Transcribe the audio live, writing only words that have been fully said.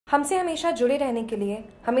हमसे हमेशा जुड़े रहने के लिए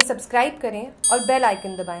हमें सब्सक्राइब करें और बेल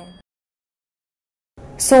आइकन दबाएं।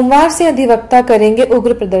 सोमवार से अधिवक्ता करेंगे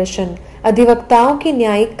उग्र प्रदर्शन। अधिवक्ताओं की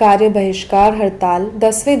न्यायिक कार्य बहिष्कार हड़ताल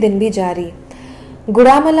 10वें दिन भी जारी।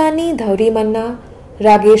 गुड़ामलानी, धौरीमन्ना,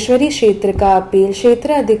 रागेश्वरी क्षेत्र का अपील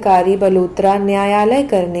क्षेत्र अधिकारी बलोत्रा न्यायालय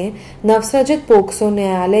करने नवसृजित पोक्सो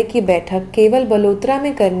न्यायालय की बैठक केवल बलोत्रा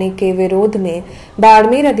में करने के विरोध में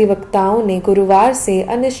बाड़मेर अधिवक्ताओं ने गुरुवार से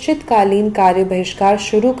अनिश्चितकालीन कार्य बहिष्कार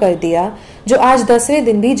शुरू कर दिया, जो आज 10वें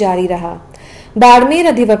दिन भी जारी रहा। बाड़मेर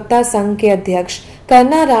अधिवक्ता संघ के अध्यक्ष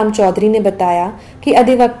करना राम चौधरी ने बताया कि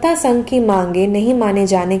अधिवक्ता संघ की मांगे नहीं माने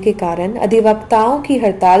जाने के कारण अधिवक्ताओं की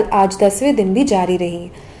हड़ताल आज 10वें दिन भी जारी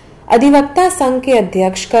रही। अधिवक्ता संघ के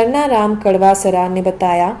अध्यक्ष करना राम कड़वासरा ने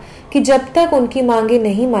बताया कि जब तक उनकी मांगे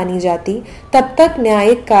नहीं मानी जाती तब तक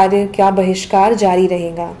न्यायिक कार्य का बहिष्कार जारी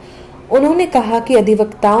रहेगा। उन्होंने कहा कि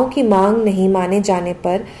अधिवक्ताओं की मांग नहीं माने जाने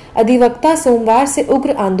पर अधिवक्ता सोमवार से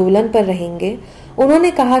उग्र आंदोलन पर रहेंगे।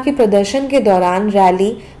 उन्होंने कहा कि प्रदर्शन के दौरान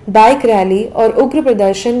रैली, बाइक रैली और उग्र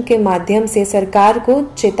प्रदर्शन के माध्यम से सरकार को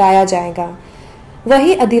चेताया जाएगा।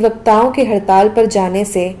 वहीं अधिवक्ताओं के हड़ताल पर जाने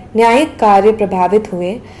से न्यायिक कार्य प्रभावित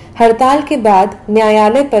हुए। हड़ताल के बाद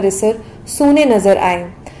न्यायालय परिसर सूने नजर आए।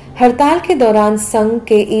 हड़ताल के दौरान संघ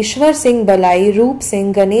के ईश्वर सिंह बलाई, रूप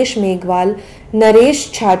सिंह, गणेश मेघवाल, नरेश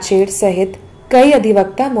छाछेड़ सहित कई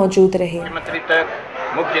अधिवक्ता मौजूद रहे।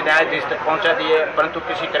 मुख्य न्यायाधीश तक पहुंचा दिए, परंतु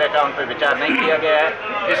किसी तरह का उन पर विचार नहीं किया गया है।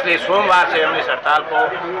 इसलिए सोमवार से हम इस हड़ताल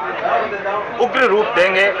को उग्र रूप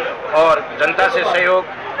देंगे और जनता से सहयोग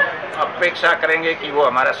अपेक्षा करेंगे कि वो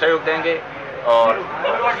हमारा सहयोग देंगे। और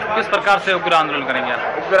किस प्रकार से उग्र आंदोलन करेंगे?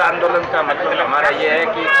 उग्र आंदोलन का मतलब हमारा ये है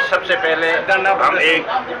कि सबसे पहले हम एक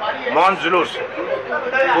मौन जुलूस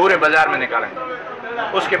पूरे बाजार में निकालेंगे,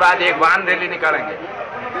 उसके बाद एक वाहन रैली निकालेंगे,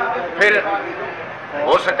 फिर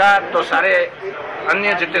हो सका तो सारे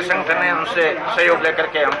अन्य जितने संगठन हैं उनसे सहयोग लेकर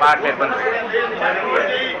के हम बाड़मेर बंद।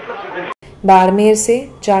 बाड़मेर से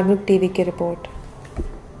जागरूक टीवी की रिपोर्ट।